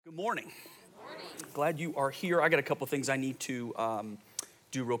Good morning. Glad you are here. I got a couple things I need to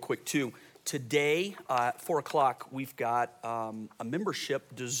do real quick too. Today, at 4 o'clock, we've got a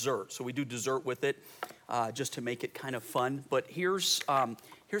membership dessert. So we do dessert with it just to make it kind of fun. But here's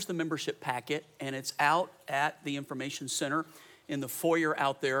the membership packet, and it's out at the information center in the foyer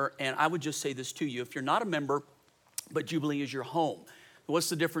out there. And I would just say this to you. If you're not a member, but Jubilee is your home, what's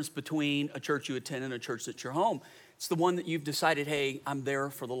the difference between a church you attend and a church that's your home? It's the one that you've decided, hey, I'm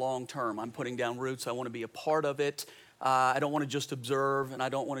there for the long term. I'm putting down roots. I want to be a part of it. I don't want to just observe, and I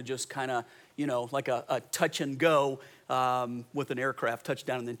don't want to just kind of, like a touch and go with an aircraft, touch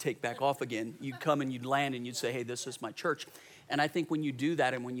down and then take back off again. You'd come and you'd land and you'd say, hey, this is my church. And I think when you do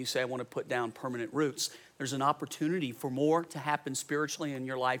that and when you say, I want to put down permanent roots, there's an opportunity for more to happen spiritually in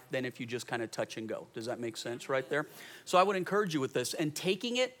your life than if you just kind of touch and go. Does that make sense right there? So I would encourage you with this. And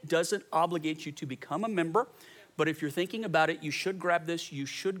taking it doesn't obligate you to become a member. But if you're thinking about it, you should grab this. You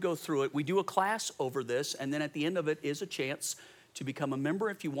should go through it. We do a class over this. And then at the end of it is a chance to become a member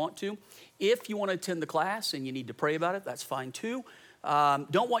if you want to. If you want to attend the class and you need to pray about it, that's fine too.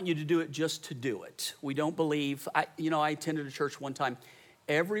 Don't want you to do it just to do it. We don't believe, I attended a church one time.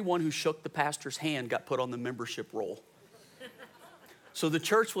 Everyone who shook the pastor's hand got put on the membership roll. So the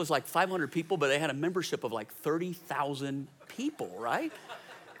church was like 500 people, but they had a membership of like 30,000 people, right?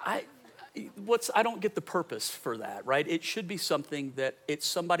 I don't get the purpose for that, right? It should be something that it's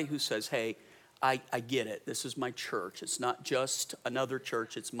somebody who says, hey, I get it. This is my church. It's not just another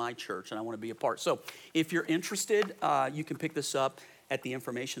church. It's my church, and I want to be a part. So if you're interested, you can pick this up at the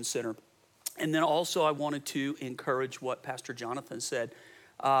Information Center. And then also I wanted to encourage what Pastor Jonathan said.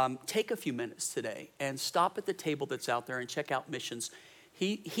 Take a few minutes today and stop at the table that's out there and check out missions.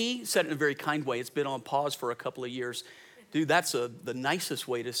 He said it in a very kind way. It's been on pause for a couple of years. Dude, that's the nicest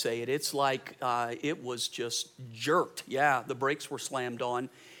way to say it. It's like it was just jerked. Yeah, the brakes were slammed on.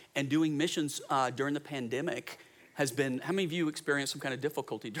 And doing missions during the pandemic has been, how many of you experienced some kind of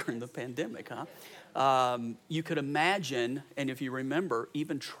difficulty during the pandemic, huh? You could imagine, and if you remember,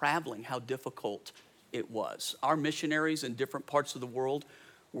 even traveling, how difficult it was. Our missionaries in different parts of the world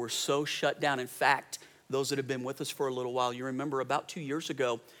were so shut down. In fact, those that have been with us for a little while, you remember about 2 years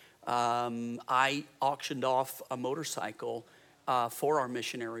ago, I auctioned off a motorcycle for our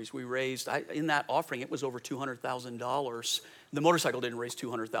missionaries. We raised, in that offering, it was over $200,000. The motorcycle didn't raise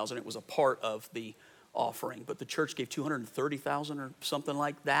 $200,000. It was a part of the offering. But the church gave $230,000 or something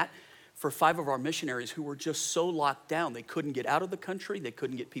like that for 5 of our missionaries who were just so locked down. They couldn't get out of the country. They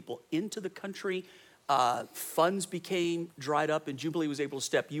couldn't get people into the country. Funds became dried up, and Jubilee was able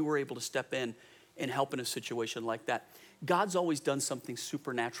to you were able to step in and help in a situation like that. God's always done something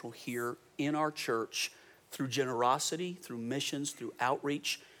supernatural here in our church through generosity, through missions, through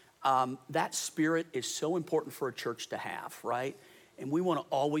outreach. That spirit is so important for a church to have, right? And we want to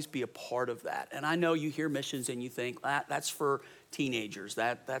always be a part of that. And I know you hear missions and you think, that's for teenagers.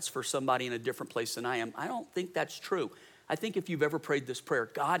 That's for somebody in a different place than I am. I don't think that's true. I think if you've ever prayed this prayer,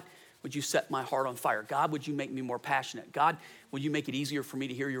 God, would you set my heart on fire? God, would you make me more passionate? God, would you make it easier for me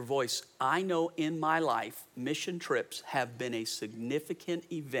to hear your voice? I know in my life, mission trips have been a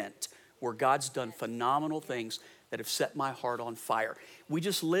significant event where God's done phenomenal things that have set my heart on fire. We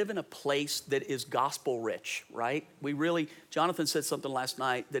just live in a place that is gospel rich, right? Jonathan said something last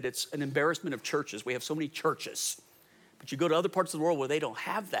night that it's an embarrassment of churches. We have so many churches, but you go to other parts of the world where they don't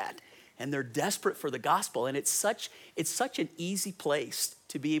have that, and they're desperate for the gospel. And it's such an easy place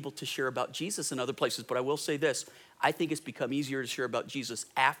to be able to share about Jesus in other places. But I will say this, I think it's become easier to share about Jesus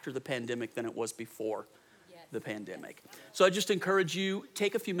after the pandemic than it was before the pandemic. So I just encourage you,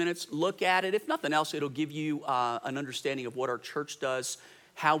 take a few minutes, look at it. If nothing else, it'll give you an understanding of what our church does,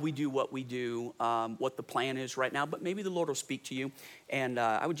 how we do what we do, what the plan is right now. But maybe the Lord will speak to you. And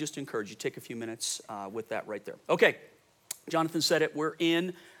I would just encourage you, take a few minutes with that right there. Okay, Jonathan said it. We're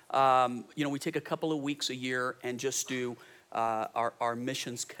in, we take a couple of weeks a year and just do our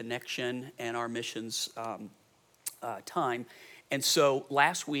missions connection and our missions time. And so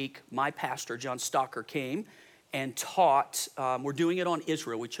last week, my pastor, John Stocker, came and taught. We're doing it on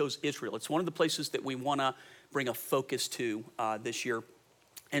Israel. We chose Israel. It's one of the places that we want to bring a focus to this year.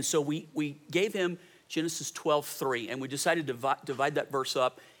 And so we gave him Genesis 12:3, and we decided to divide that verse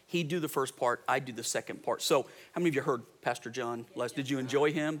up. He'd do the first part, I'd do the second part. So how many of you heard Pastor John? Did you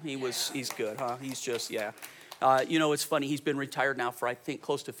enjoy him? He's good, huh? He's just, yeah. It's funny. He's been retired now for, I think,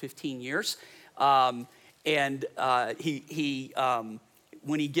 close to 15 years.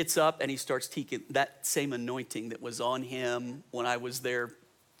 When he gets up and he starts teaching, that same anointing that was on him when I was there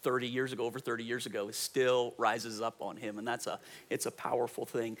over 30 years ago, still rises up on him. And it's a powerful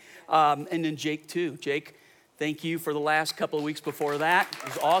thing. And then Jake too. Jake Thank you for the last couple of weeks before that. It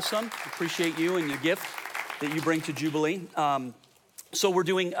was awesome. Appreciate you and your gift that you bring to Jubilee. So we're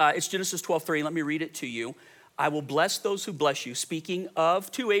doing, it's Genesis 12:3. Let me read it to you. I will bless those who bless you. Speaking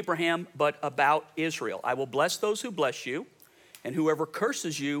of to Abraham, but about Israel. I will bless those who bless you, and whoever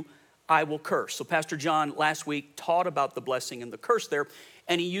curses you, I will curse. So Pastor John last week taught about the blessing and the curse there,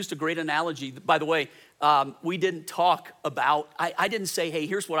 and he used a great analogy. By the way, we didn't talk about, I didn't say, hey,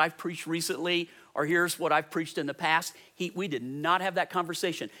 here's what I've preached recently, or here's what I've preached in the past. We did not have that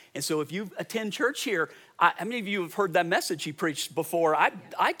conversation. And so if you attend church here, how many of you have heard that message he preached before?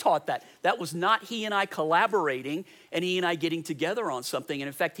 I taught that. That was not he and I collaborating and he and I getting together on something. And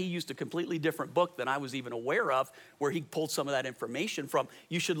in fact, he used a completely different book than I was even aware of, where he pulled some of that information from.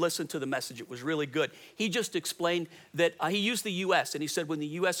 You should listen to the message. It was really good. He just explained that he used the U.S. and he said when the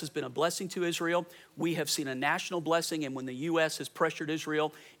U.S. has been a blessing to Israel, we have seen a national blessing. And when the U.S. has pressured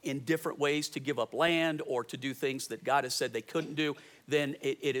Israel in different ways to give up land or to do things that God has said they couldn't do, then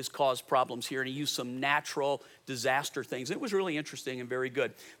it has caused problems here. And he used some natural disaster things. It was really interesting and very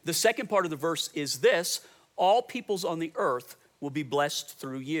good. The second part of the verse is this: all peoples on the earth will be blessed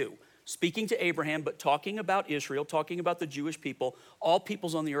through you. Speaking to Abraham, but talking about Israel, talking about the Jewish people, all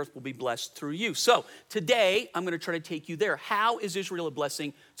peoples on the earth will be blessed through you. So today, I'm going to try to take you there. How is Israel a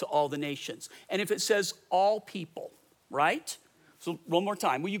blessing to all the nations? And if it says all people, right? So one more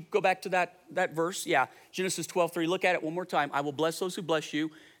time, will you go back to that verse? Yeah, Genesis 12:3. Look at it one more time. I will bless those who bless you,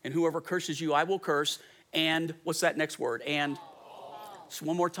 and whoever curses you, I will curse. And what's that next word? And all. So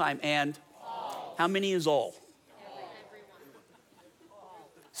one more time. And all. How many is all?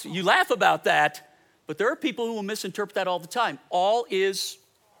 So you laugh about that, but there are people who will misinterpret that all the time. All is,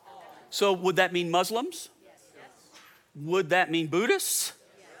 so would that mean Muslims? Yes. Would that mean Buddhists?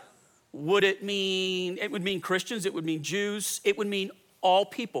 Yes. It would mean Christians, it would mean Jews, it would mean all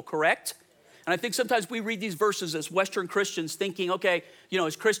people, correct? And I think sometimes we read these verses as Western Christians thinking, okay,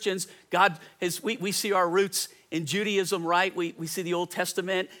 as Christians, we see our roots in Judaism, right? We see the Old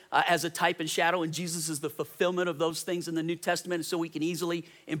Testament as a type and shadow, and Jesus is the fulfillment of those things in the New Testament, and so we can easily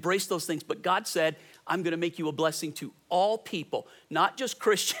embrace those things. But God said, I'm going to make you a blessing to all people, not just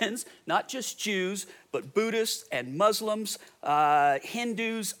Christians, not just Jews, but Buddhists and Muslims,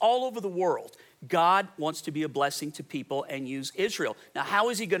 Hindus, all over the world. God wants to be a blessing to people and use Israel. Now, how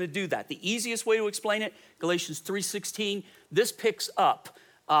is he going to do that? The easiest way to explain it, Galatians 3:16, this picks up.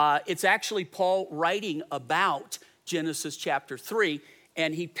 It's actually Paul writing about Genesis chapter 3,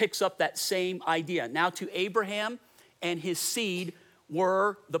 and he picks up that same idea. Now to Abraham and his seed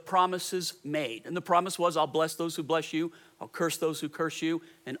were the promises made. And the promise was, I'll bless those who bless you, I'll curse those who curse you,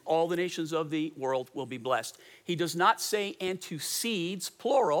 and all the nations of the world will be blessed. He does not say, and to seeds,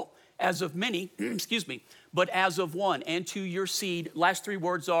 plural, as of many, excuse me, but as of one, and to your seed. Last three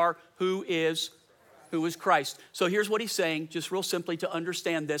words are, who is Christ. So here's what he's saying, just real simply to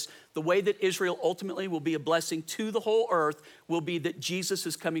understand this. The way that Israel ultimately will be a blessing to the whole earth will be that Jesus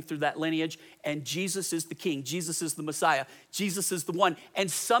is coming through that lineage, and Jesus is the king. Jesus is the Messiah. Jesus is the one. And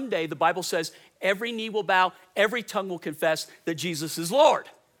someday, the Bible says, every knee will bow, every tongue will confess that Jesus is Lord.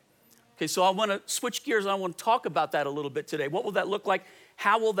 Okay, so I want to switch gears, and I want to talk about that a little bit today. What will that look like?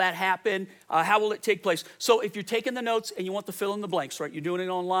 How will that happen? How will it take place? So if you're taking the notes and you want to fill in the blanks, right? You're doing it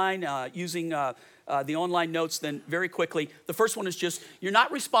online using the online notes, then very quickly. The first one is just, you're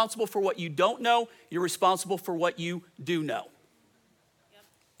not responsible for what you don't know. You're responsible for what you do know. Yep.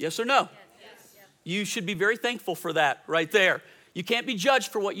 Yes or no? Yes. You should be very thankful for that right there. You can't be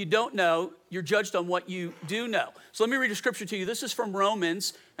judged for what you don't know. You're judged on what you do know. So let me read a scripture to you. This is from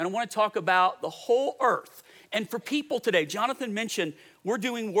Romans, and I want to talk about the whole earth. And for people today, Jonathan mentioned we're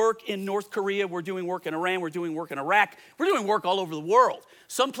doing work in North Korea, we're doing work in Iran, we're doing work in Iraq, we're doing work all over the world.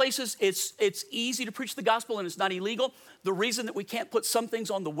 Some places it's easy to preach the gospel and it's not illegal. The reason that we can't put some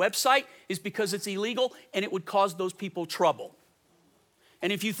things on the website is because it's illegal and it would cause those people trouble.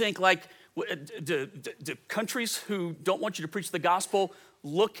 And if you think like, do countries who don't want you to preach the gospel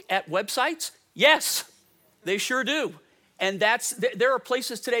look at websites? Yes, they sure do. And there are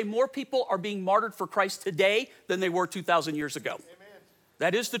places today, more people are being martyred for Christ today than they were 2,000 years ago. Amen.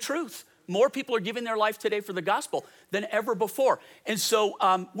 That is the truth. More people are giving their life today for the gospel than ever before. And so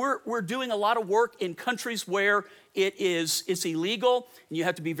we're doing a lot of work in countries where it's illegal and you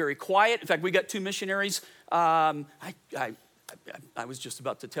have to be very quiet. In fact, we got two missionaries. I was just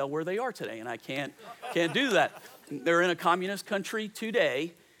about to tell where they are today, and I can't do that. They're in a communist country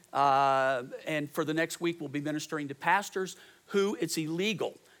today. And for the next week, we'll be ministering to pastors who it's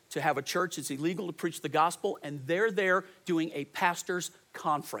illegal to have a church. It's illegal to preach the gospel, and they're there doing a pastor's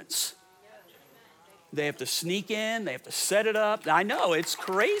conference. They have to sneak in. They have to set it up. I know, it's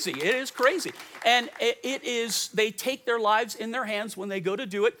crazy. It is crazy. And they take their lives in their hands when they go to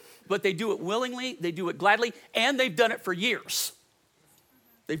do it, but they do it willingly, they do it gladly, and they've done it for years.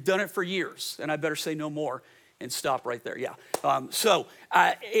 They've done it for years. And I better say no more and stop right there. Yeah.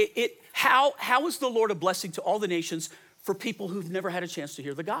 How is the Lord a blessing to all the nations for people who've never had a chance to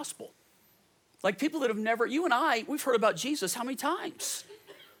hear the gospel? Like people that have never, you and I, we've heard about Jesus how many times?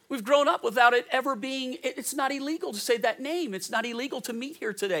 We've grown up without it ever being, it's not illegal to say that name. It's not illegal to meet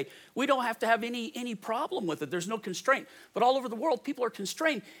here today. We don't have to have any problem with it. There's no constraint. But all over the world, people are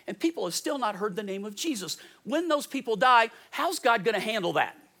constrained, and people have still not heard the name of Jesus. When those people die, how's God going to handle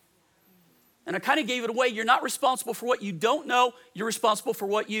that? And I kind of gave it away. You're not responsible for what you don't know. You're responsible for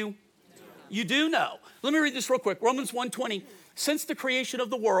what you do know. Let me read this real quick. Romans 1:20. Since the creation of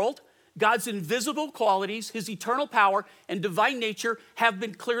the world, God's invisible qualities, his eternal power, and divine nature have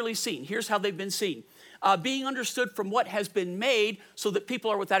been clearly seen. Here's how they've been seen. Being understood from what has been made so that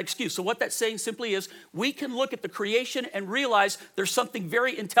people are without excuse. So what that's saying simply is we can look at the creation and realize there's something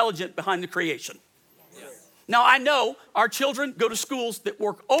very intelligent behind the creation. Now, I know our children go to schools that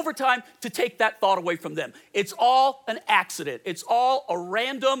work overtime to take that thought away from them. It's all an accident. It's all a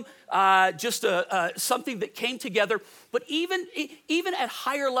random, something that came together. But even at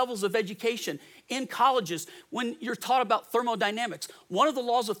higher levels of education, in colleges, when you're taught about thermodynamics, one of the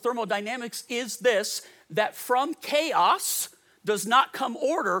laws of thermodynamics is this, that from chaos does not come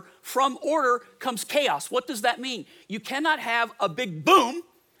order, from order comes chaos. What does that mean? You cannot have a big boom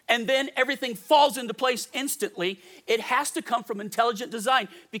and then everything falls into place instantly. It has to come from intelligent design,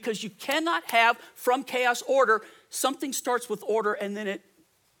 because you cannot have from chaos order. Something starts with order and then it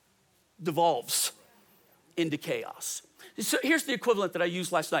devolves into chaos. So here's the equivalent that I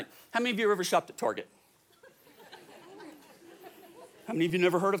used last night. How many of you have ever shopped at Target? How many of you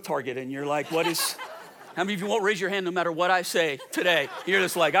never heard of Target and you're like, what is... How many of you won't raise your hand no matter what I say today? You're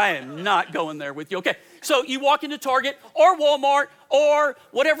just like, I am not going there with you. Okay, so you walk into Target or Walmart or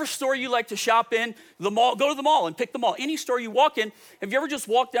whatever store you like to shop in, the mall, go to the mall and pick the mall. Any store you walk in, have you ever just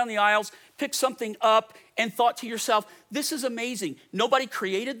walked down the aisles, picked something up, and thought to yourself, this is amazing. Nobody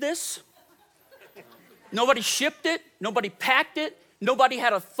created this. Nobody shipped it. Nobody packed it. Nobody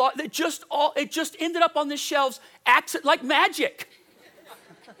had a thought. It just ended up on the shelves like magic.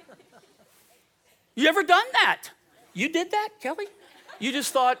 You ever done that? You did that, Kelly? You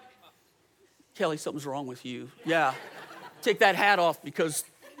just thought, Kelly, something's wrong with you. Yeah, take that hat off because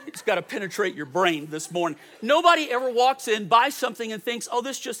it's got to penetrate your brain this morning. Nobody ever walks in, buys something and thinks, oh,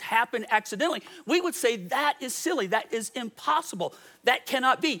 this just happened accidentally. We would say that is silly. That is impossible. That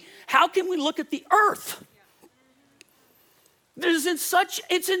cannot be. How can we look at the earth? It's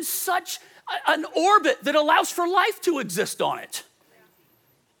in such an orbit that allows for life to exist on it.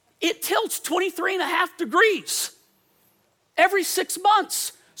 It tilts 23.5 degrees every 6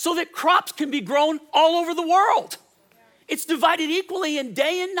 months so that crops can be grown all over the world. It's divided equally in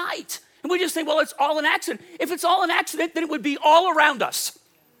day and night. And we just think, well, it's all an accident. If it's all an accident, then it would be all around us.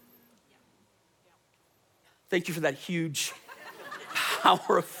 Thank you for that huge,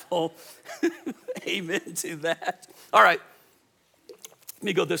 powerful amen to that. All right. Let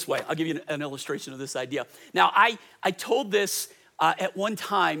me go this way. I'll give you an illustration of this idea. Now, I told this at one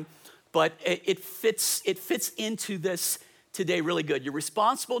time, but it fits into this today really good. You're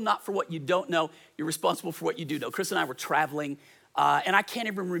responsible not for what you don't know, you're responsible for what you do know. Chris and I were traveling, and I can't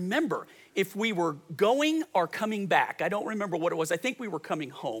even remember if we were going or coming back. I don't remember what it was. I think we were coming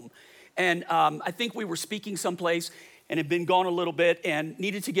home. And I think we were speaking someplace and had been gone a little bit and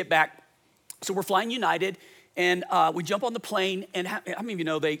needed to get back. So we're flying United. And we jump on the plane, and how many of you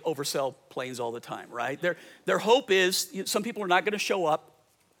know they oversell planes all the time, right? Their hope is some people are not going to show up,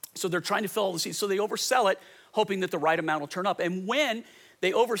 so they're trying to fill all the seats. So they oversell it, hoping that the right amount will turn up. And when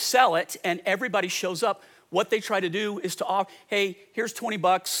they oversell it and everybody shows up, what they try to do is to offer, hey, here's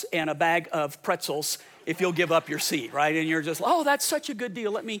 $20 and a bag of pretzels if you'll give up your seat, right? And you're just, oh, that's such a good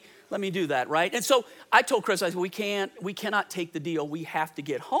deal. Let me do that, right? And so I told Chris, I said, we cannot take the deal. We have to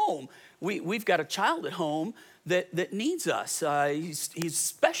get home. We've got a child at home that needs us. He's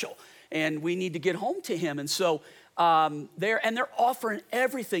special, and we need to get home to him. And so they're offering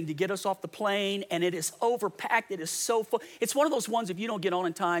everything to get us off the plane, and it is overpacked. It is so full. It's one of those ones, if you don't get on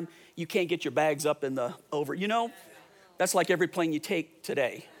in time, you can't get your bags up in the over. You know, that's like every plane you take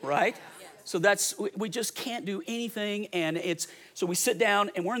today, right? So we just can't do anything, and so we sit down,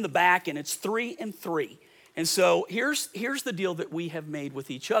 and we're in the back, and it's 3 and 3. And so here's the deal that we have made with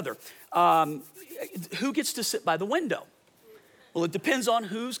each other. Who gets to sit by the window? Well, it depends on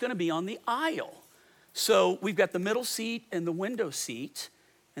who's going to be on the aisle. So we've got the middle seat and the window seat,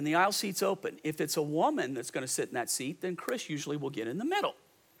 and the aisle seat's open. If it's a woman that's going to sit in that seat, then Chris usually will get in the middle,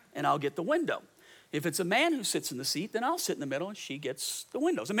 and I'll get the window. If it's a man who sits in the seat, then I'll sit in the middle, and she gets the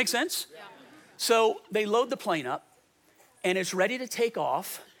window. Does that make sense? Yeah. So they load the plane up, and it's ready to take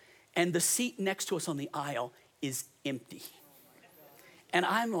off, and the seat next to us on the aisle is empty. And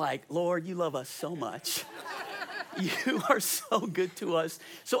I'm like, Lord, you love us so much. You are so good to us.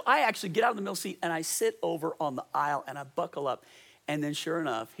 So I actually get out of the middle seat, and I sit over on the aisle, and I buckle up. And then sure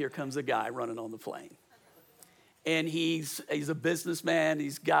enough, here comes a guy running on the plane. And he's a businessman.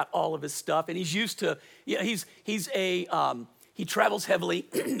 He's got all of his stuff, and he's used to, he travels heavily,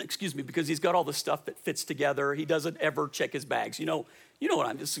 excuse me, because he's got all the stuff that fits together. He doesn't ever check his bags. You know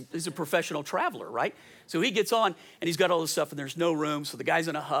what he's a professional traveler, right? So he gets on, and he's got all this stuff, and there's no room. So the guy's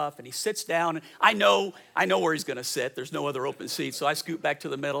in a huff, and he sits down, and I know where he's gonna sit. There's no other open seat. So I scoot back to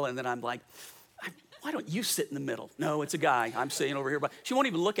the middle, and then I'm like, why don't you sit in the middle? No, it's a guy. I'm sitting over here. But she won't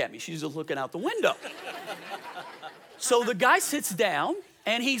even look at me. She's just looking out the window. So the guy sits down,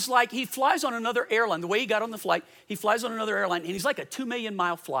 and he flies on another airline. The way he got on the flight, he flies on another airline, and he's like a 2 million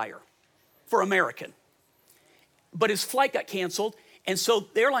mile flyer for American. But his flight got canceled, and so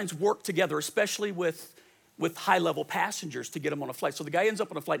the airlines work together, especially with high-level passengers to get him on a flight. So the guy ends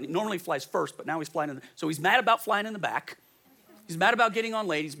up on a flight, and he normally flies first, but now he's flying so he's mad about flying in the back. He's mad about getting on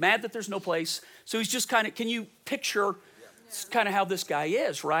late. He's mad that there's no place. So he's just kind of, can you picture kind of how this guy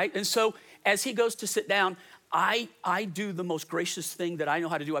is, right? And so as he goes to sit down, I do the most gracious thing that I know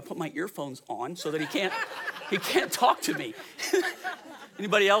how to do. I put my earphones on so that he can't talk to me.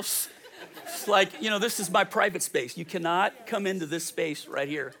 Anybody else? It's like, this is my private space. You cannot come into this space right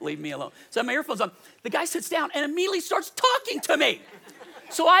here. Leave me alone. So I have my earphones on. The guy sits down and immediately starts talking to me.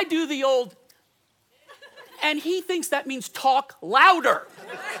 So I do the old, and he thinks that means talk louder.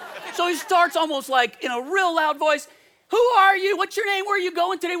 So he starts almost like in a real loud voice, who are you? What's your name? Where are you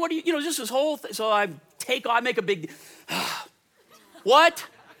going today? What do you, just this whole thing. So I make a big, what?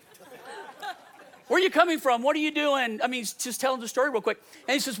 Where are you coming from? What are you doing? I mean, he's just telling the story real quick.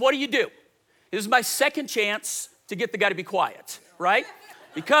 And he says, what do you do? This is my second chance to get the guy to be quiet, right?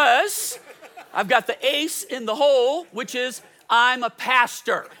 Because I've got the ace in the hole, which is I'm a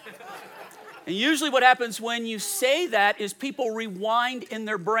pastor. And usually what happens when you say that is people rewind in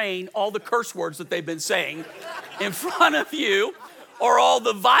their brain all the curse words that they've been saying in front of you, or all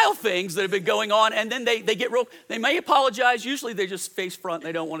the vile things that have been going on, and then they they may apologize. Usually they just face front and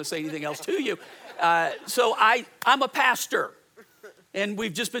they don't want to say anything else to you. So I'm a pastor, and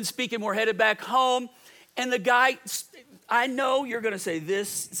we've just been speaking. We're headed back home, and the guy, I know you're going to say, this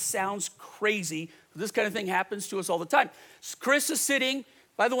sounds crazy. This kind of thing happens to us all the time. Chris is sitting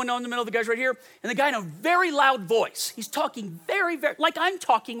by the window in the middle, the guy's right here, and the guy in a very loud voice, he's talking very, very, like I'm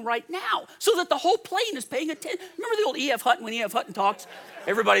talking right now, so that the whole plane is paying attention. Remember the old E.F. Hutton, when E.F. Hutton talks?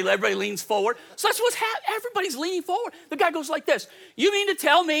 Everybody leans forward. So that's what's happening. Everybody's leaning forward. The guy goes like this. You mean to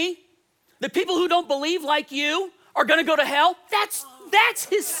tell me that people who don't believe like you are going to go to hell? That's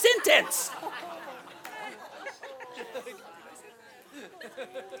his sentence.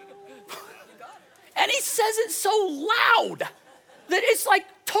 And he says it so loud that it's like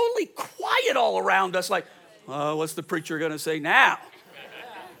totally quiet all around us, like, oh, what's the preacher gonna say now?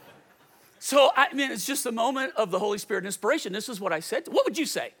 So, I mean, it's just a moment of the Holy Spirit inspiration. This is what I said. What would you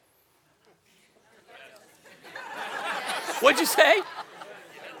say? What'd you say?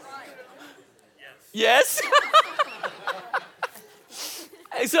 Yes?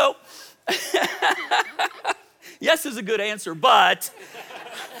 So, yes is a good answer, but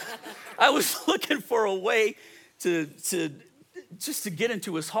I was looking for a way to just to get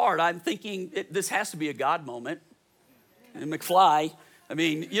into his heart. I'm thinking this has to be a God moment. And McFly, I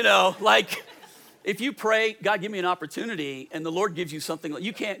mean, like if you pray, God, give me an opportunity, and the Lord gives you something,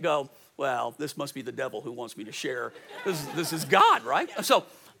 you can't go, well, this must be the devil who wants me to share. This is God, right? So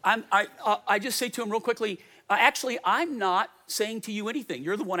I just say to him real quickly, actually, I'm not saying to you anything.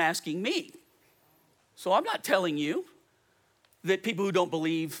 You're the one asking me. So I'm not telling you that people who don't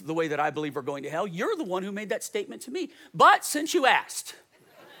believe the way that I believe are going to hell. You're the one who made that statement to me. But since you asked,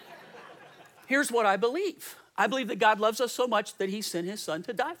 here's what I believe. I believe that God loves us so much that he sent his son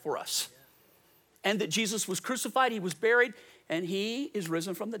to die for us. And that Jesus was crucified, he was buried, and he is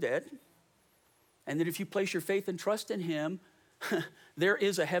risen from the dead. And that if you place your faith and trust in him, there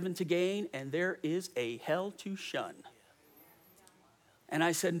is a heaven to gain and there is a hell to shun. And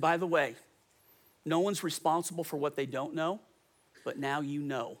I said, and by the way, no one's responsible for what they don't know. But now you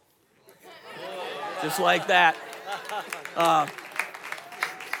know. Just like that. And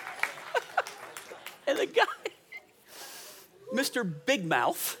the guy, Mr. Big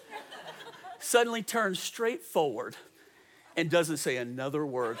Mouth, suddenly turns straight forward and doesn't say another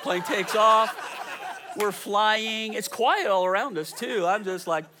word. Plane takes off. We're flying. It's quiet all around us, too. I'm just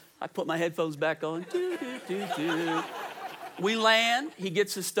like, I put my headphones back on. Doo, doo, doo, doo. We land. He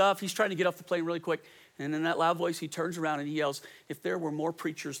gets his stuff. He's trying to get off the plane really quick. And in that loud voice, he turns around and he yells, if there were more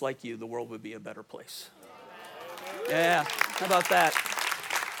preachers like you, the world would be a better place. Yeah, how about that?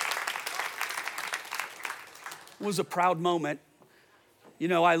 It was a proud moment. You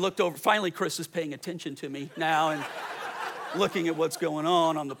know, I looked over. Finally, Chris is paying attention to me now and looking at what's going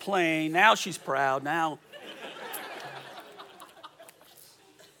on the plane. Now she's proud. Now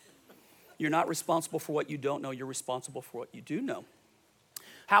you're not responsible for what you don't know. You're responsible for what you do know.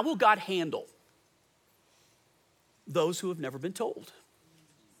 How will God handle those who have never been told?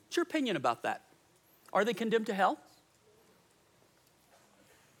 What's your opinion about that? Are they condemned to hell?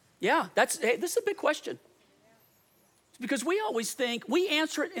 Yeah, this is a big question. Because we always think, we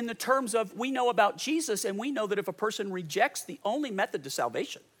answer it in the terms of we know about Jesus, and we know that if a person rejects the only method to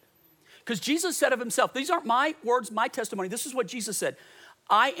salvation. Because Jesus said of himself, these aren't my words, my testimony, this is what Jesus said.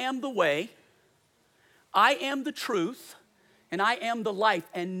 I am the way, I am the truth, and I am the life,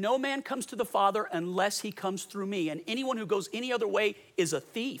 and no man comes to the Father unless he comes through me. And anyone who goes any other way is a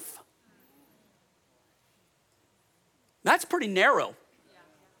thief. That's pretty narrow.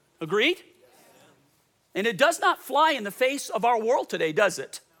 Agreed? And it does not fly in the face of our world today, does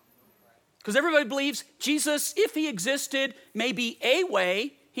it? Because everybody believes Jesus, if he existed, may be a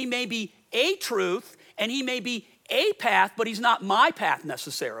way, he may be a truth, and he may be a path, but he's not my path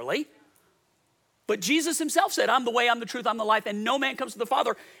necessarily. But Jesus himself said, I'm the way, I'm the truth, I'm the life, and no man comes to the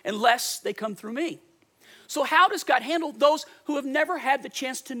Father unless they come through me. So how does God handle those who have never had the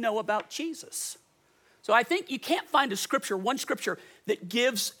chance to know about Jesus? So I think you can't find a scripture, one scripture, that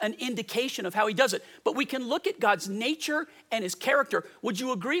gives an indication of how he does it. But we can look at God's nature and his character. Would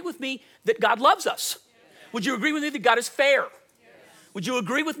you agree with me that God loves us? Yes. Would you agree with me that God is fair? Yes. Would you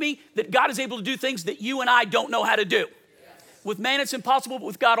agree with me that God is able to do things that you and I don't know how to do? Yes. With man it's impossible, but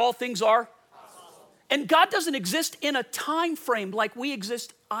with God all things are possible. And God doesn't exist in a time frame like we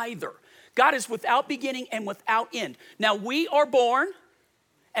exist either. God is without beginning and without end. Now we are born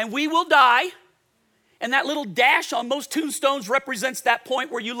and we will die. And that little dash on most tombstones represents that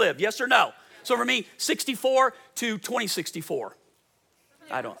point where you live, yes or no? So for me, 64 to 2064.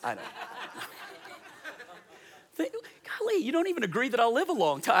 I don't. Golly, you don't even agree that I'll live a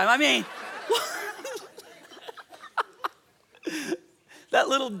long time. I mean, that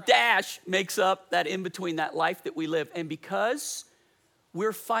little dash makes up that in between, that life that we live. And because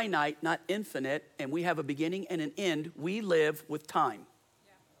we're finite, not infinite, and we have a beginning and an end, we live with time.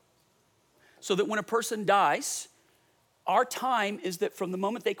 So that when a person dies, our time is that from the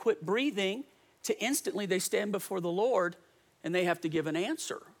moment they quit breathing to instantly they stand before the Lord and they have to give an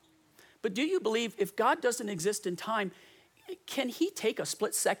answer. But do you believe if God doesn't exist in time, can he take a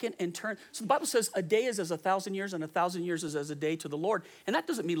split second and turn? So the Bible says a day is as 1,000 years and 1,000 years is as a day to the Lord. And that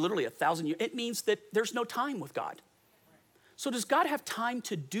doesn't mean literally 1,000 years. It means that there's no time with God. So does God have time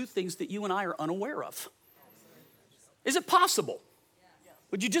to do things that you and I are unaware of? Is it possible?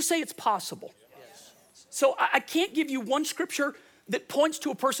 Would you just say it's possible? Yes. So I can't give you one scripture that points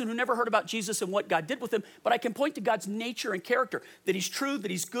to a person who never heard about Jesus and what God did with him, but I can point to God's nature and character, that he's true,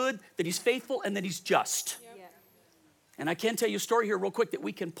 that he's good, that he's faithful, and that he's just. Yep. And I can tell you a story here real quick that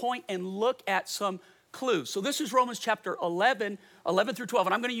we can point and look at some clues. So this is Romans chapter 11 through 12,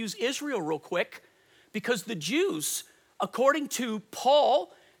 and I'm going to use Israel real quick because the Jews, according to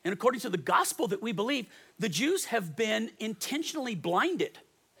Paul and according to the gospel that we believe, the Jews have been intentionally blinded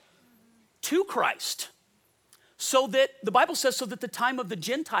to Christ so that, the Bible says, so that the time of the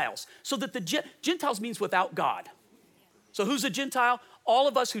Gentiles, so that the Gentiles means without God. So who's a Gentile? All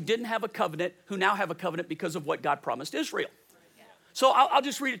of us who didn't have a covenant, who now have a covenant because of what God promised Israel. So I'll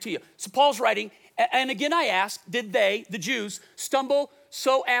just read it to you. So Paul's writing, and again I ask, did they, the Jews, stumble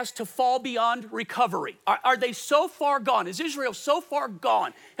so as to fall beyond recovery? Are they so far gone? Is Israel so far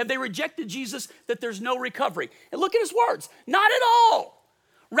gone? Have they rejected Jesus that there's no recovery? And look at his words. Not at all.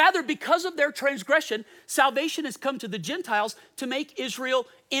 Rather, because of their transgression, salvation has come to the Gentiles to make Israel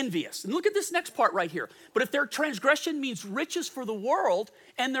envious. And look at this next part right here. But if their transgression means riches for the world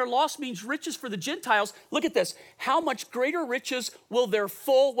and their loss means riches for the Gentiles, look at this. How much greater riches will their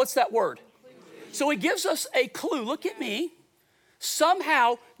full, what's that word? So it gives us a clue. Look at me.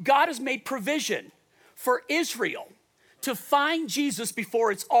 Somehow God has made provision for Israel to find Jesus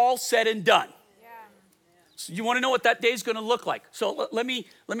before it's all said and done. So you want to know what that day is going to look like? So let me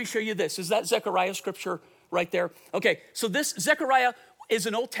show you this. Is that Zechariah scripture right there? Okay, so this Zechariah is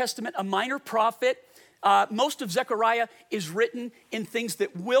an Old Testament, a minor prophet. Most of Zechariah is written in things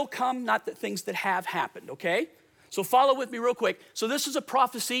that will come, not the things that have happened, okay? So follow with me real quick. So this is a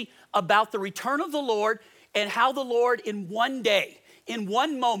prophecy about the return of the Lord and how the Lord in one day, in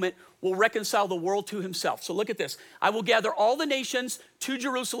one moment, will reconcile the world to himself. So look at this. I will gather all the nations to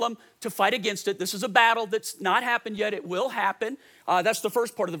Jerusalem to fight against it. This is a battle that's not happened yet. It will happen. That's the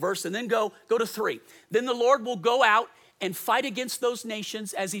first part of the verse. And then go to 3. Then the Lord will go out and fight against those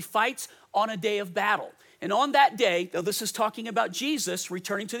nations as he fights on a day of battle. And on that day, now this is talking about Jesus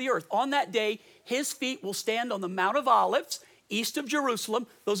returning to the earth. On that day, his feet will stand on the Mount of Olives, east of Jerusalem.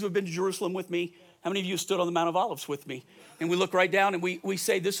 Those who have been to Jerusalem with me, how many of you stood on the Mount of Olives with me? And we look right down and we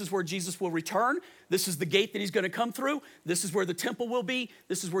say, this is where Jesus will return. This is the gate that he's going to come through. This is where the temple will be.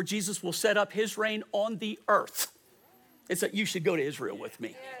 This is where Jesus will set up his reign on the earth. It's like, you should go to Israel with me.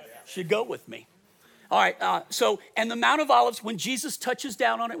 You should go with me. All right, and the Mount of Olives, when Jesus touches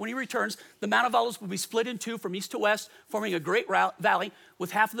down on it, when he returns, the Mount of Olives will be split in two from east to west, forming a great valley,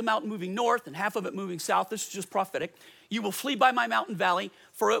 with half of the mountain moving north and half of it moving south. This is just prophetic. You will flee by my mountain valley,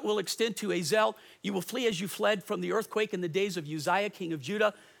 for it will extend to Azel. You will flee as you fled from the earthquake in the days of Uzziah, king of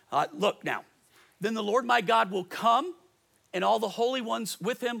Judah. Look now, then the Lord my God will come, and all the holy ones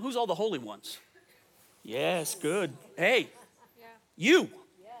with him. Who's all the holy ones? Yes, good. Hey, you.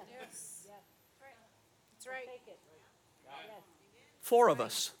 4 of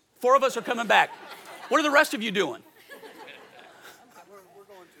us. 4 of us are coming back. What are the rest of you doing?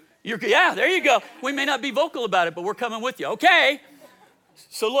 Yeah, there you go. We may not be vocal about it, but we're coming with you. Okay.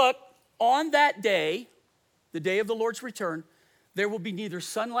 So look, on that day, the day of the Lord's return, there will be neither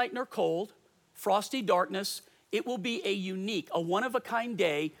sunlight nor cold, frosty darkness. It will be a unique, a one-of-a-kind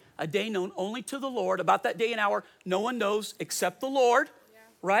day, a day known only to the Lord. About that day and hour, no one knows except the Lord,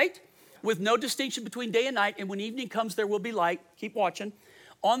 right? With no distinction between day and night, and when evening comes, there will be light. Keep watching.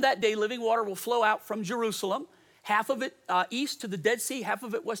 On that day, living water will flow out from Jerusalem, half of it east to the Dead Sea, half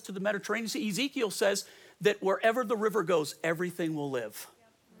of it west to the Mediterranean Sea. Ezekiel says that wherever the river goes, everything will live.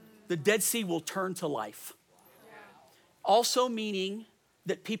 The Dead Sea will turn to life. Also meaning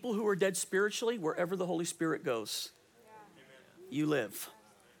that people who are dead spiritually, wherever the Holy Spirit goes, you live.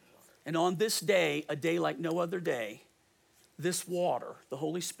 And on this day, a day like no other day, this water, the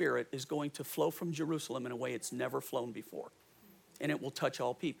Holy Spirit, is going to flow from Jerusalem in a way it's never flown before. And it will touch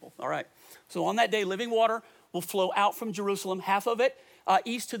all people. All right. So on that day, living water will flow out from Jerusalem, half of it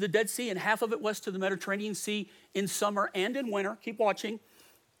east to the Dead Sea and half of it west to the Mediterranean Sea in summer and in winter. Keep watching.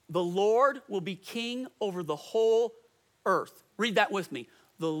 The Lord will be king over the whole earth. Read that with me.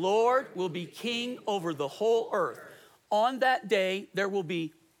 The Lord will be king over the whole earth. On that day, there will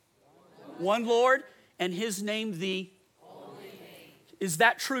be one Lord and his name the Is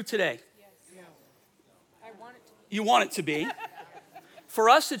that true today? Yes. I want it to be. You want it to be. For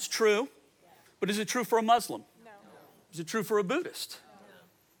us, it's true. But is it true for a Muslim? No. Is it true for a Buddhist? No.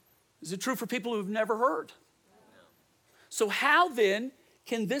 Is it true for people who've never heard? No. So how then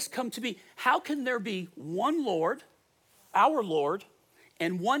can this come to be? How can there be one Lord, our Lord,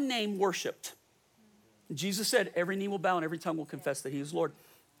 and one name worshiped? Jesus said, every knee will bow and every tongue will confess that he is Lord.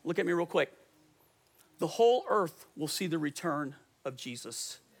 Look at me real quick. The whole earth will see the return of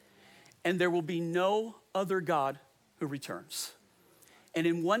Jesus. And there will be no other God who returns. And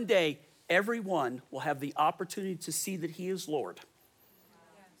in one day, everyone will have the opportunity to see that he is Lord.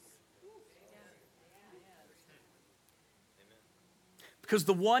 Because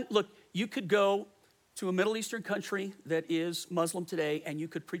look, you could go to a Middle Eastern country that is Muslim today and you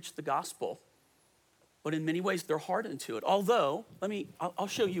could preach the gospel. But in many ways, they're hardened to it. Although, I'll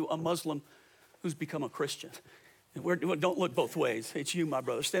show you a Muslim who's become a Christian. Don't look both ways. It's you, my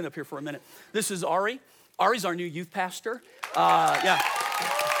brother. Stand up here for a minute. This is Ari. Ari's our new youth pastor. And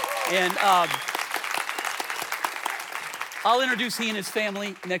I'll introduce he and his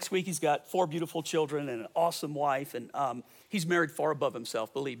family next week. He's got 4 beautiful children and an awesome wife. And he's married far above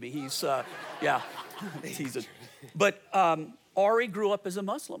himself, believe me. He's, But Ari grew up as a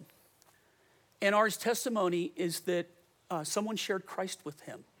Muslim. And Ari's testimony is that someone shared Christ with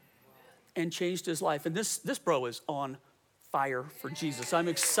him and changed his life. And this bro is on fire for Jesus. I'm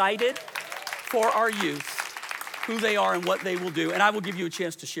excited for our youth, who they are and what they will do. And I will give you a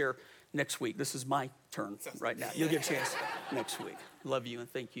chance to share next week. This is my turn right now. You'll get a chance next week. Love you and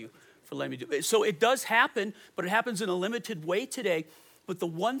thank you for letting me do it. So it does happen, but it happens in a limited way today. But the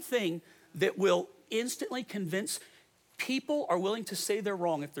one thing that will instantly convince people are willing to say they're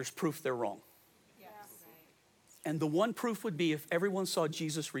wrong if there's proof they're wrong. And the one proof would be if everyone saw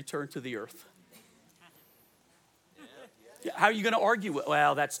Jesus return to the earth. How are you going to argue?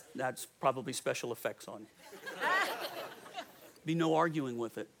 Well, that's probably special effects on. Be no arguing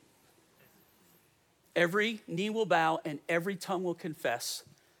with it. Every knee will bow and every tongue will confess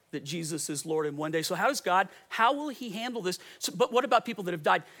that Jesus is Lord in one day. So how will he handle this? But what about people that have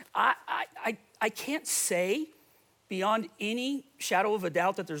died? I can't say beyond any shadow of a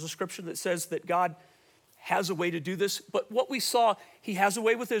doubt that there's a scripture that says that God has a way to do this. But what we saw, he has a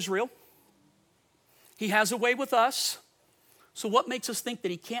way with Israel. He has a way with us. So what makes us think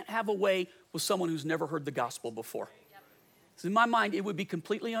that he can't have a way with someone who's never heard the gospel before? So in my mind, it would be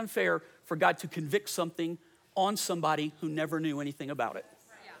completely unfair for God to convict something on somebody who never knew anything about it.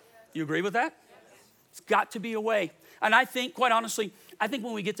 You agree with that? It's got to be a way. And I think, quite honestly, I think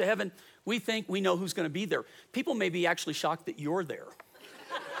when we get to heaven, we think we know who's going to be there. People may be actually shocked that you're there.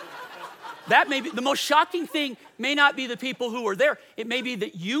 That may be, the most shocking thing may not be the people who are there. It may be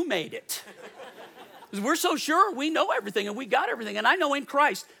that you made it. Because we're so sure we know everything and we got everything. And I know in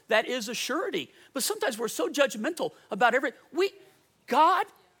Christ that is a surety. But sometimes we're so judgmental about everything.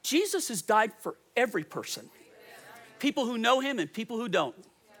 Jesus has died for every person. People who know him and people who don't.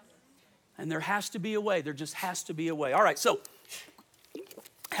 And there has to be a way. There just has to be a way. All right, so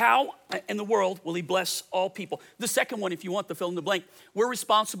how in the world will he bless all people? The second one, if you want the fill in the blank, we're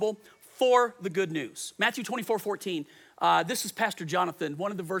responsible for the good news. Matthew 24:14. This is Pastor Jonathan,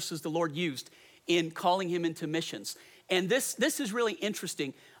 one of the verses the Lord used in calling him into missions. And this is really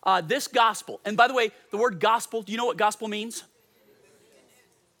interesting. This gospel, and by the way, the word gospel, do you know what gospel means?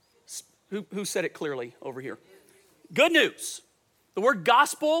 Who said it clearly over here? Good news. The word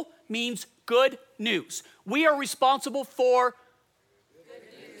gospel means good news. We are responsible for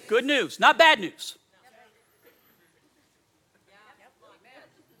good news, not bad news.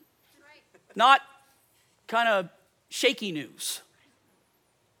 Not kind of shaky news.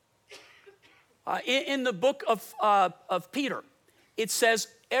 In the book of Peter, it says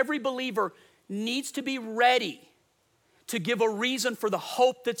every believer needs to be ready to give a reason for the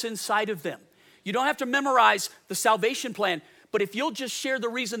hope that's inside of them. You don't have to memorize the salvation plan, but if you'll just share the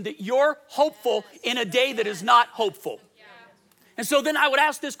reason that you're hopeful in a day that is not hopeful. And so then I would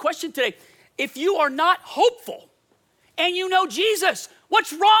ask this question today. If you are not hopeful and you know Jesus,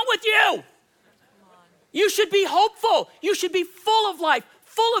 what's wrong with you? You should be hopeful. You should be full of life,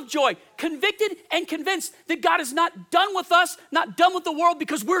 full of joy, convicted and convinced that God is not done with us, not done with the world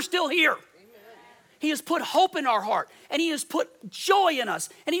because we're still here. He has put hope in our heart, and he has put joy in us,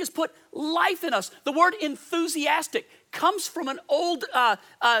 and he has put life in us. The word enthusiastic comes from an old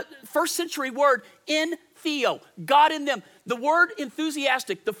first century word, in theo, God in them. The word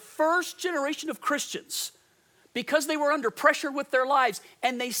enthusiastic, the first generation of Christians, because they were under pressure with their lives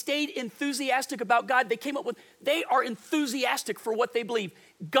and they stayed enthusiastic about God, they came up with, they are enthusiastic for what they believe.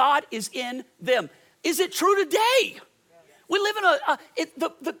 God is in them. Is it true today? We live in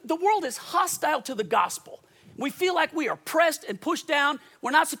the world is hostile to the gospel. We feel like we are pressed and pushed down.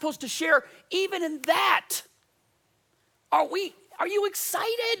 We're not supposed to share. Even in that, are you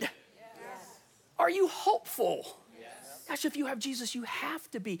excited? Yes. Are you hopeful? Yes. Gosh, if you have Jesus, you have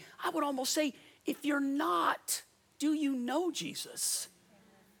to be. I would almost say, if you're not, do you know Jesus?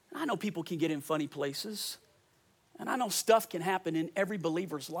 I know people can get in funny places. And I know stuff can happen in every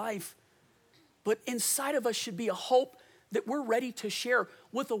believer's life. But inside of us should be a hope that we're ready to share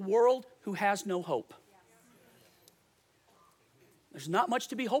with a world who has no hope. There's not much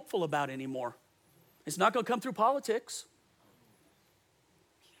to be hopeful about anymore. It's not going to come through politics.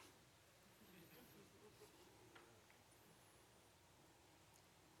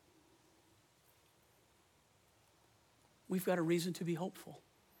 We've got a reason to be hopeful.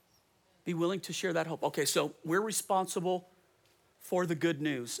 Be willing to share that hope. Okay, so we're responsible for the good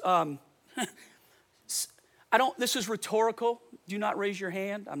news. This is rhetorical. Do not raise your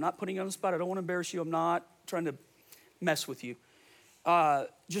hand. I'm not putting you on the spot. I don't want to embarrass you. I'm not trying to mess with you.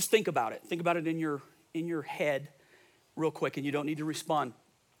 Just think about it. Think about it in your head real quick, and you don't need to respond.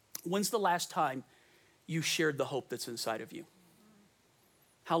 When's the last time you shared the hope that's inside of you?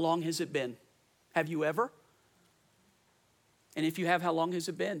 How long has it been? Have you ever? And if you have, how long has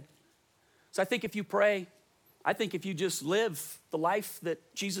it been? So I think if you pray, I think if you just live the life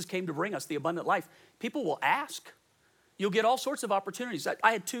that Jesus came to bring us, the abundant life, people will ask. You'll get all sorts of opportunities.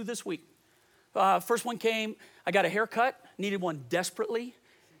 I had 2 this week. First one came, I got a haircut, needed one desperately.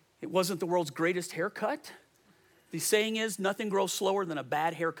 It wasn't the world's greatest haircut. The saying is, nothing grows slower than a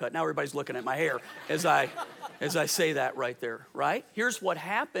bad haircut. Now everybody's looking at my hair as I say that right there, right? Here's what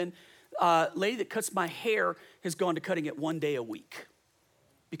happened. Lady that cuts my hair has gone to cutting it 1 day a week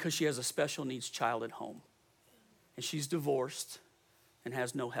because she has a special needs child at home. And she's divorced and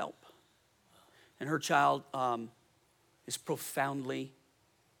has no help. And her child is profoundly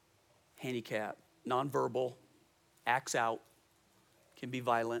handicapped, nonverbal, acts out, can be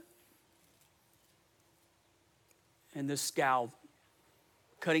violent. And this gal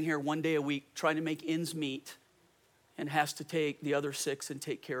cutting hair one day a week, trying to make ends meet, and has to take the other 6 and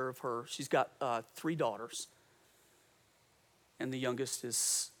take care of her. She's got 3 daughters, and the youngest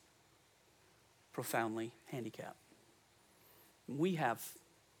is profoundly handicapped. We have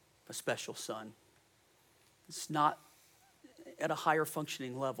a special son. It's not at a higher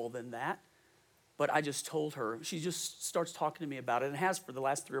functioning level than that, but I just told her, she just starts talking to me about it, and has for the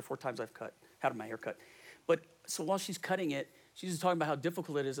last 3 or 4 times I've had my hair cut. But so while she's cutting it, she's just talking about how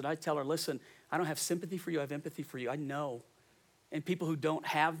difficult it is, and I tell her, listen, I don't have sympathy for you, I have empathy for you, I know. And people who don't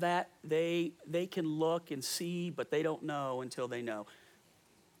have that, they can look and see, but they don't know until they know.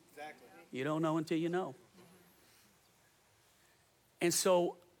 Exactly. You don't know until you know. And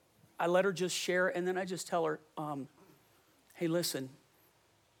so I let her just share, and then I just tell her, hey, listen,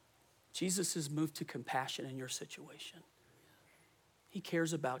 Jesus is moved to compassion in your situation. He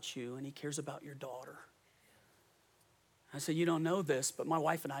cares about you, and he cares about your daughter. I said, you don't know this, but my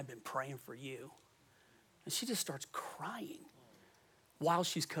wife and I have been praying for you. And she just starts crying while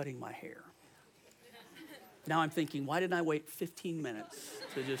she's cutting my hair. Now I'm thinking, why didn't I wait 15 minutes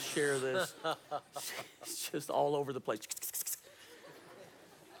to just share this? It's just all over the place.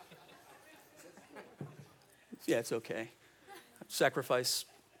 Yeah, it's okay. Sacrifice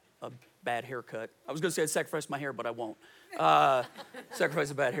a bad haircut. I was going to say I'd sacrifice my hair, but I won't.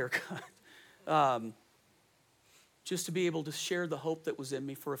 Sacrifice a bad haircut. Just to be able to share the hope that was in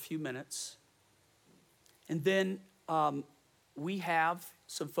me for a few minutes. And then we have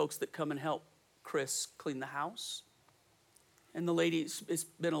some folks that come and help Chris clean the house. And the lady, it's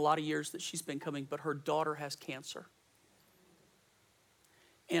been a lot of years that she's been coming, but her daughter has cancer.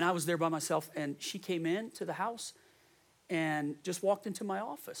 And I was there by myself, and she came into the house and just walked into my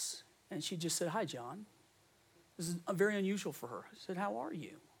office. And she just said, hi, John. This is very unusual for her. I said, how are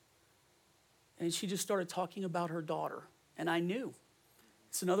you? And she just started talking about her daughter. And I knew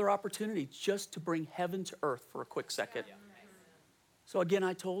it's another opportunity just to bring heaven to earth for a quick second. So again,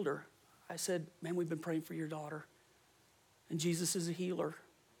 I told her, I said, man, we've been praying for your daughter. And Jesus is a healer.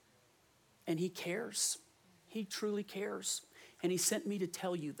 And he cares. He truly cares. And he sent me to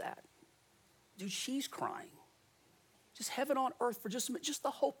tell you that. Dude, she's crying. Just heaven on earth for just a minute. Just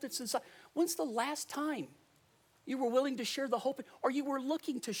the hope that's inside. When's the last time you were willing to share the hope, or you were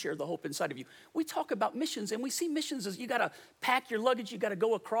looking to share the hope inside of you? We talk about missions, and we see missions as you got to pack your luggage, you got to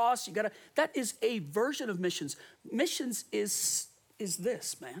go across, that is a version of missions. Missions is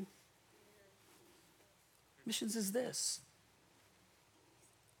this, man. Missions is this.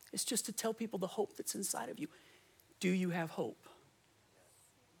 It's just to tell people the hope that's inside of you. Do you have hope?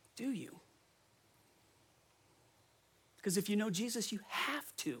 Do you? Because if you know Jesus, you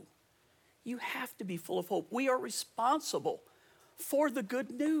have to. You have to be full of hope. We are responsible for the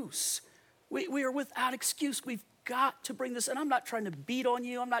good news. We are without excuse. We've got to bring this. And I'm not trying to beat on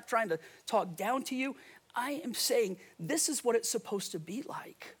you. I'm not trying to talk down to you. I am saying this is what it's supposed to be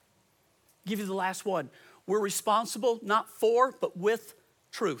like. I'll give you the last one. We're responsible not for, but with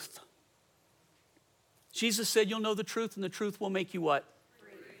truth. Jesus said, you'll know the truth, and the truth will make you what?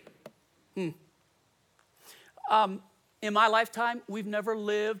 Free. In my lifetime,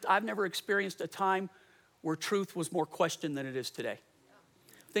 I've never experienced a time where truth was more questioned than it is today.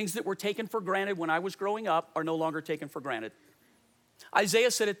 Things that were taken for granted when I was growing up are no longer taken for granted.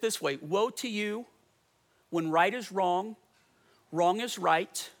 Isaiah said it this way, woe to you when right is wrong, wrong is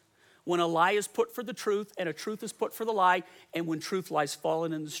right, when a lie is put for the truth and a truth is put for the lie, and when truth lies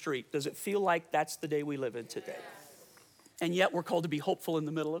fallen in the street. Does it feel like that's the day we live in today? And yet we're called to be hopeful in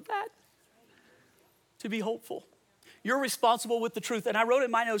the middle of that. To be hopeful. You're responsible with the truth. And I wrote in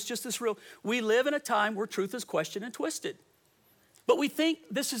my notes just this real, we live in a time where truth is questioned and twisted. But we think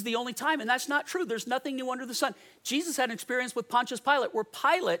this is the only time, and that's not true. There's nothing new under the sun. Jesus had an experience with Pontius Pilate where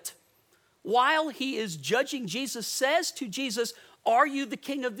Pilate, while he is judging Jesus, says to Jesus, are you the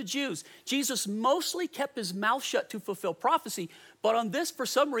king of the Jews? Jesus mostly kept his mouth shut to fulfill prophecy. But on this, for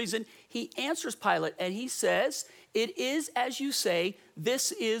some reason, he answers Pilate and he says, it is as you say,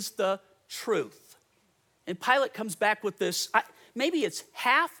 this is the truth. And Pilate comes back with this, maybe it's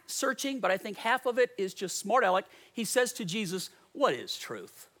half searching, but I think half of it is just smart aleck. He says to Jesus, what is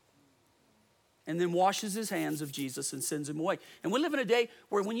truth? And then washes his hands of Jesus and sends him away. And we live in a day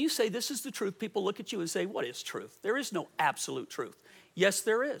where when you say this is the truth, people look at you and say, what is truth? There is no absolute truth. Yes,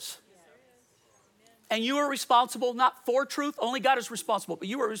 there is. And you are responsible not for truth, only God is responsible, but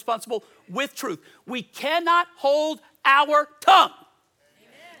you are responsible with truth. We cannot hold our tongue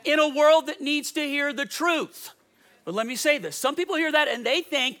in a world that needs to hear the truth. But let me say this. Some people hear that and they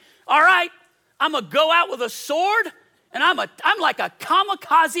think, all right, I'm going to go out with a sword and I'm like a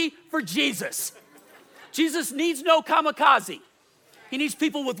kamikaze for Jesus. Jesus needs no kamikaze. He needs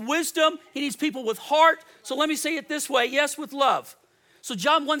people with wisdom. He needs people with heart. So let me say it this way. Yes, with love. So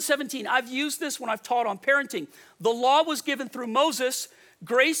John 1:17, I've used this when I've taught on parenting. The law was given through Moses.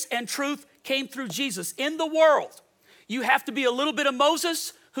 Grace and truth came through Jesus. In the world, you have to be a little bit of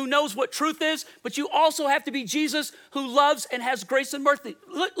Moses who knows what truth is, but you also have to be Jesus who loves and has grace and mercy.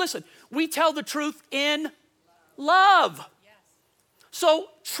 Listen, we tell the truth in love. So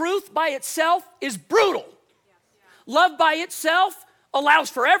truth by itself is brutal. Love by itself allows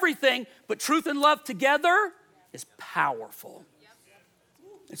for everything, but truth and love together is powerful.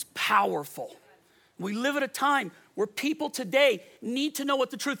 It's powerful. We live at a time where people today need to know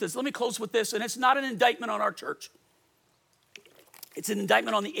what the truth is. Let me close with this, and it's not an indictment on our church. It's an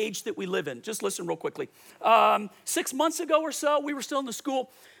indictment on the age that we live in. Just listen real quickly. 6 months ago or so, we were still in the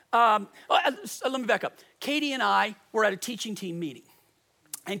school. Let me back up. Katie and I were at a teaching team meeting,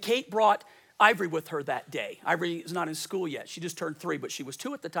 and Kate brought Ivory with her that day. Ivory is not in school yet. She just turned 3, but she was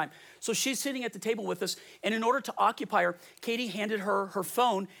 2 at the time. So she's sitting at the table with us, and in order to occupy her, Katie handed her her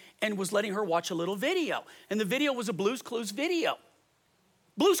phone and was letting her watch a little video. And the video was a Blue's Clues video.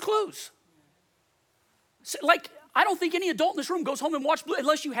 Blue's Clues. So, like, I don't think any adult in this room goes home and watch Blue,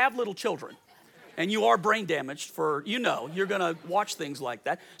 unless you have little children. And you are brain damaged for, you're going to watch things like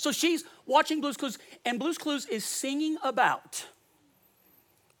that. So she's watching Blue's Clues, and Blue's Clues is singing about,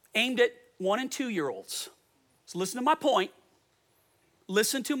 aimed at 1 and 2-year-olds. So listen to my point.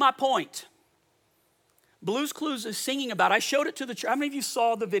 Listen to my point. Blue's Clues is singing about, I showed it to the church. How many of you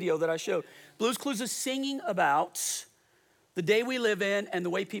saw the video that I showed? Blue's Clues is singing about the day we live in and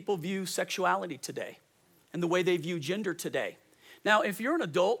the way people view sexuality today and the way they view gender today. Now, if you're an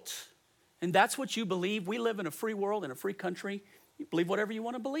adult and that's what you believe, we live in a free world, in a free country, you believe whatever you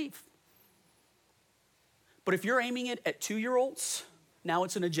want to believe. But if you're aiming it at 2-year-olds, now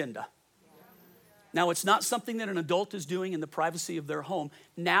it's an agenda. Now, it's not something that an adult is doing in the privacy of their home.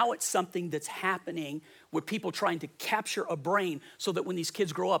 Now it's something that's happening with people trying to capture a brain so that when these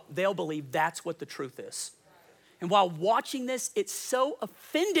kids grow up, they'll believe that's what the truth is. And while watching this, it so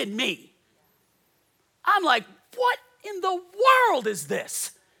offended me. I'm like, what in the world is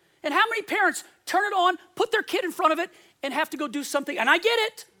this? And how many parents turn it on, put their kid in front of it, and have to go do something? And I get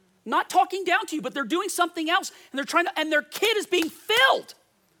it. I'm not talking down to you, but they're doing something else, and they're trying to, and their kid is being filled.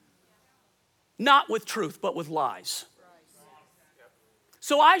 Not with truth, but with lies.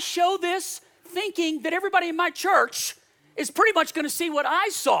 So I show this thinking that everybody in my church is pretty much going to see what I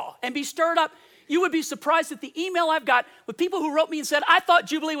saw and be stirred up. You would be surprised at the email I've got with people who wrote me and said, I thought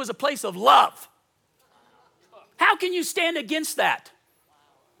Jubilee was a place of love. How can you stand against that?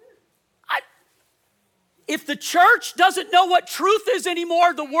 If the church doesn't know what truth is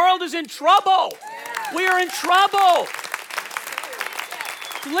anymore, the world is in trouble. We are in trouble.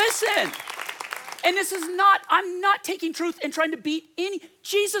 Listen. And this is not, I'm not taking truth and trying to beat any.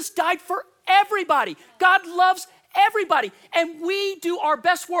 Jesus died for everybody. God loves everybody. And we do our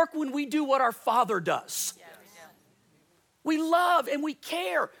best work when we do what our Father does. We love and we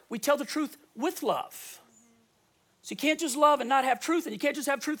care. We tell the truth with love. So you can't just love and not have truth, and you can't just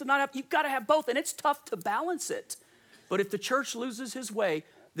have truth and not have, you've got to have both, and it's tough to balance it. But if the church loses his way,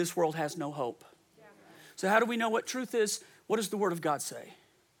 this world has no hope. So how do we know what truth is? What does the Word of God say?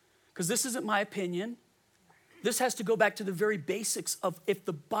 Because this isn't my opinion. This has to go back to the very basics of if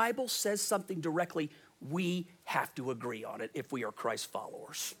the Bible says something directly, we have to agree on it if we are Christ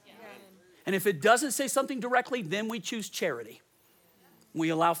followers. Yeah. And if it doesn't say something directly, then we choose charity. We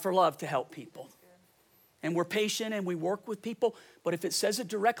allow for love to help people. And we're patient and we work with people. But if it says it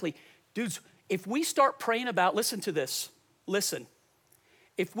directly, dudes, if we start praying about, listen to this, listen.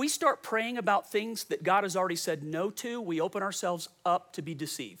 If we start praying about things that God has already said no to, we open ourselves up to be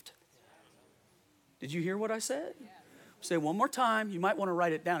deceived. Did you hear what I said? Yeah. Say one more time. You might want to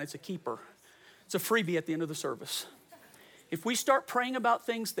write it down. It's a keeper. It's a freebie at the end of the service. If we start praying about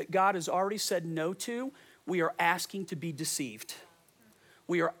things that God has already said no to, we are asking to be deceived.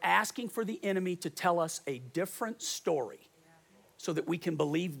 We are asking for the enemy to tell us a different story so that we can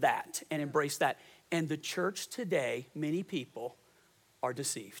believe that and embrace that. And the church today, many people are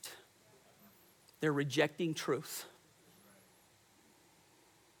deceived. They're rejecting truth.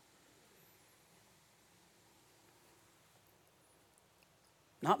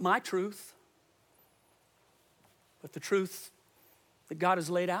 Not my truth, but the truth that God has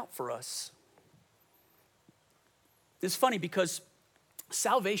laid out for us. It's funny because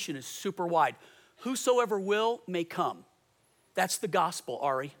salvation is super wide. Whosoever will may come. That's the gospel,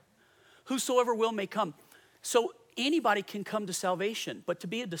 Ari. Whosoever will may come. So anybody can come to salvation, but to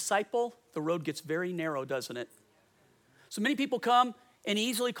be a disciple, the road gets very narrow, doesn't it? So many people come and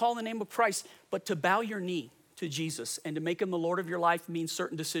easily call the name of Christ, but to bow your knee to Jesus and to make him the Lord of your life means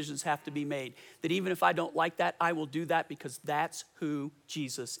certain decisions have to be made. That even if I don't like that, I will do that because that's who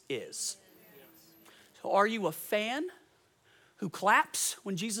Jesus is. So are you a fan who claps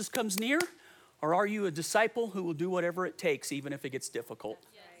when Jesus comes near? Or are you a disciple who will do whatever it takes even if it gets difficult?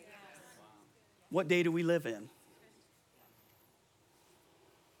 What day do we live in?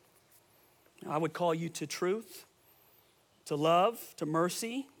 I would call you to truth, to love, to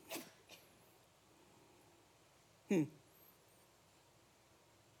mercy.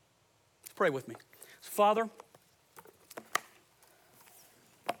 Pray with me. Father,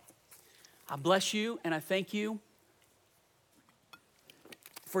 I bless you and I thank you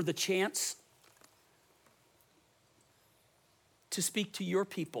for the chance to speak to your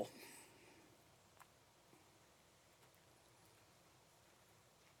people.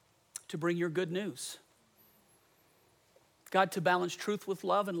 To bring your good news. God, to balance truth with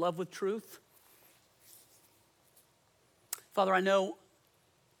love and love with truth. Father, I know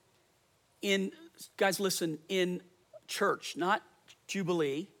guys listen, in church, not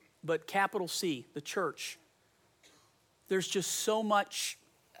Jubilee, but capital C, the church, there's just so much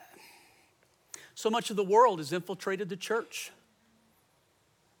of the world has infiltrated the church.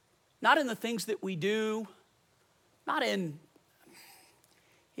 Not in the things that we do,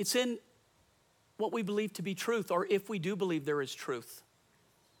 it's in what we believe to be truth, or if we do believe there is truth.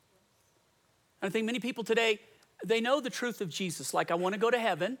 And I think many people today, they know the truth of Jesus, like I want to go to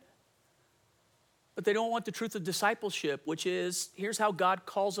heaven, but they don't want the truth of discipleship, which is, here's how God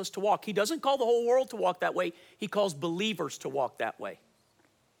calls us to walk. He doesn't call the whole world to walk that way. He calls believers to walk that way.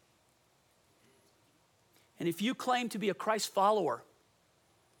 And if you claim to be a Christ follower,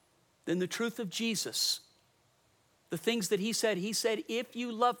 then the truth of Jesus, the things that he said, if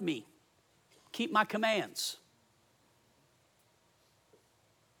you love me, keep my commands.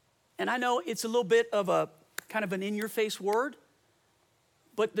 And I know it's a little bit of a kind of an in-your-face word,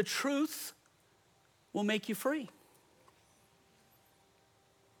 but the truth will make you free.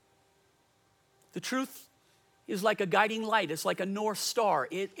 The truth is like a guiding light. It's like a North Star.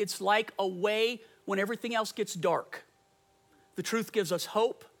 It's like a way when everything else gets dark. The truth gives us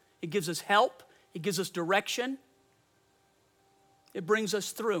hope. It gives us help. It gives us direction. It brings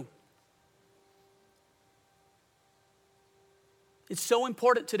us through. It's so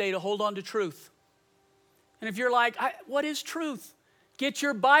important today to hold on to truth. And if you're like, what is truth? Get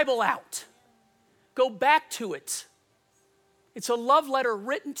your Bible out. Go back to it. It's a love letter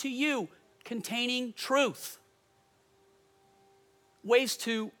written to you containing truth. Ways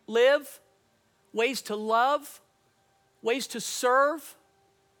to live, ways to love, ways to serve,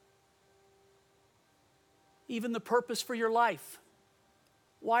 even the purpose for your life.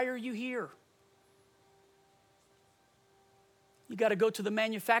 Why are you here? You got to go to the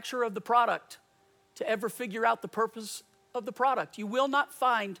manufacturer of the product to ever figure out the purpose of the product. You will not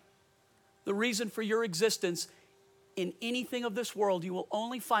find the reason for your existence in anything of this world. You will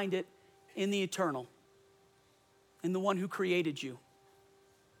only find it in the eternal, in the one who created you.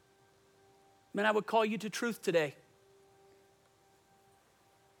 Man, I would call you to truth today.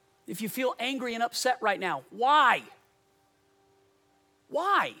 If you feel angry and upset right now, why?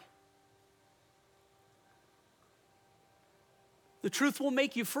 Why? The truth will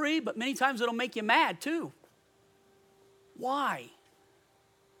make you free, but many times it'll make you mad too. Why?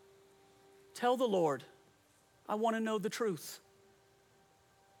 Tell the Lord, I want to know the truth.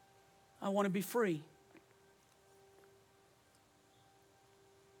 I want to be free.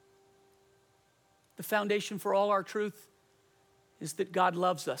 The foundation for all our truth is that God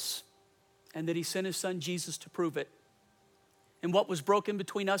loves us and that he sent his son Jesus to prove it. And what was broken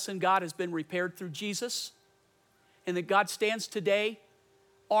between us and God has been repaired through Jesus. And that God stands today,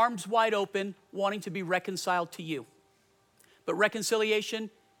 arms wide open, wanting to be reconciled to you. But reconciliation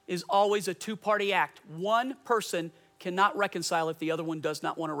is always a two-party act. One person cannot reconcile if the other one does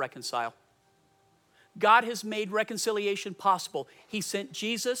not want to reconcile. God has made reconciliation possible. He sent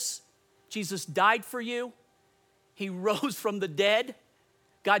Jesus. Jesus died for you. He rose from the dead.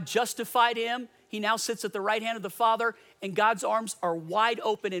 God justified him. He now sits at the right hand of the Father, and God's arms are wide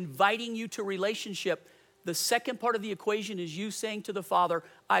open, inviting you to relationship. The second part of the equation is you saying to the Father,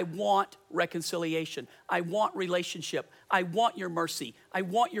 I want reconciliation. I want relationship. I want your mercy. I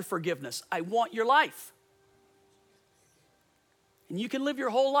want your forgiveness. I want your life. And you can live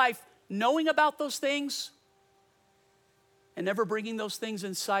your whole life knowing about those things and never bringing those things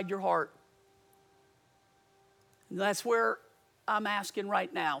inside your heart. And that's where I'm asking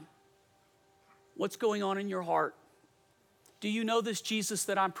right now, what's going on in your heart? Do you know this Jesus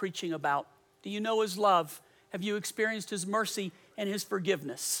that I'm preaching about? Do you know his love? Have you experienced his mercy and his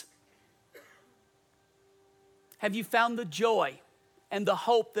forgiveness? Have you found the joy and the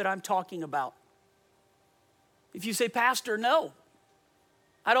hope that I'm talking about? If you say, Pastor, no,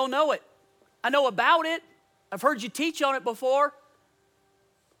 I don't know it. I know about it. I've heard you teach on it before,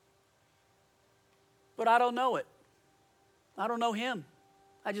 but I don't know it. I don't know him.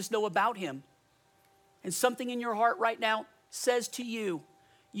 I just know about him. And something in your heart right now says to you,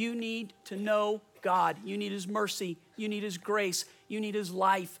 you need to know God. You need his mercy. You need his grace. You need his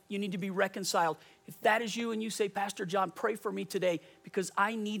life. You need to be reconciled. If that is you and you say, Pastor John, pray for me today because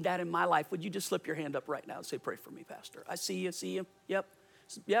I need that in my life, would you just slip your hand up right now and say, pray for me, Pastor? I see you.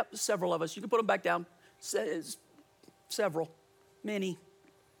 Yep, several of us. You can put them back down. Several, many.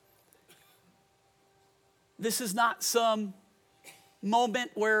 This is not some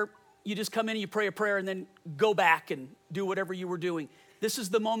moment where you just come in and you pray a prayer and then go back and do whatever you were doing. This is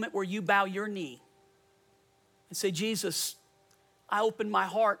the moment where you bow your knee and say, Jesus, I open my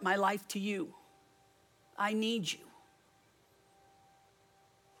heart, my life to you. I need you.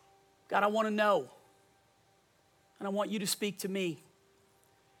 God, I want to know. And I want you to speak to me.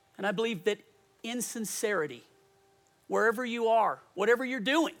 And I believe that in sincerity, wherever you are, whatever you're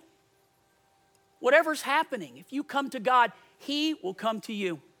doing, whatever's happening, if you come to God, he will come to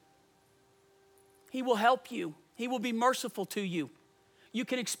you. He will help you. He will be merciful to you. You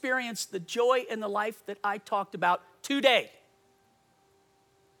can experience the joy and the life that I talked about today.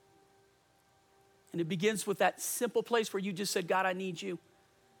 And it begins with that simple place where you just said, God, I need you.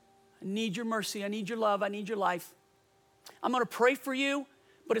 I need your mercy. I need your love. I need your life. I'm going to pray for you,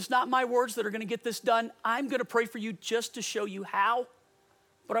 but it's not my words that are going to get this done. I'm going to pray for you just to show you how.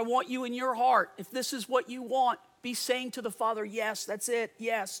 But I want you in your heart, if this is what you want, be saying to the Father, yes, that's it.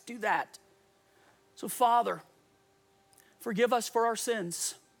 Yes, do that. So Father, forgive us for our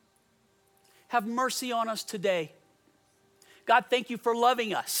sins. Have mercy on us today. God, thank you for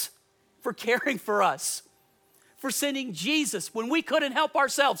loving us, for caring for us, for sending Jesus. When we couldn't help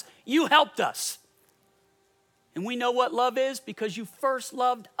ourselves, you helped us. And we know what love is because you first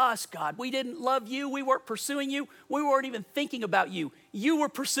loved us, God. We didn't love you. We weren't pursuing you. We weren't even thinking about you. You were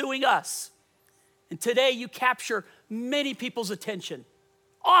pursuing us. And today you capture many people's attention.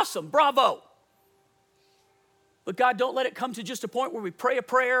 Awesome, bravo. But God, don't let it come to just a point where we pray a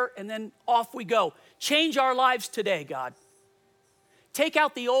prayer and then off we go. Change our lives today, God. Take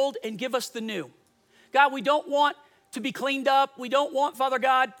out the old and give us the new. God, we don't want to be cleaned up. We don't want, Father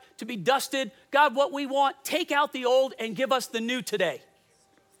God, to be dusted. God, what we want, take out the old and give us the new today.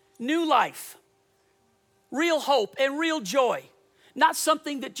 New life, real hope and real joy. Not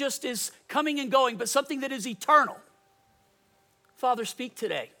something that just is coming and going, but something that is eternal. Father, speak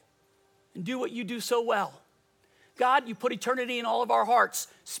today and do what you do so well. God, you put eternity in all of our hearts.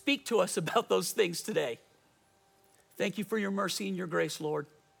 Speak to us about those things today. Thank you for your mercy and your grace, Lord.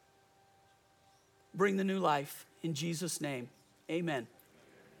 Bring the new life in Jesus' name. Amen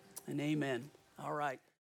and amen. All right.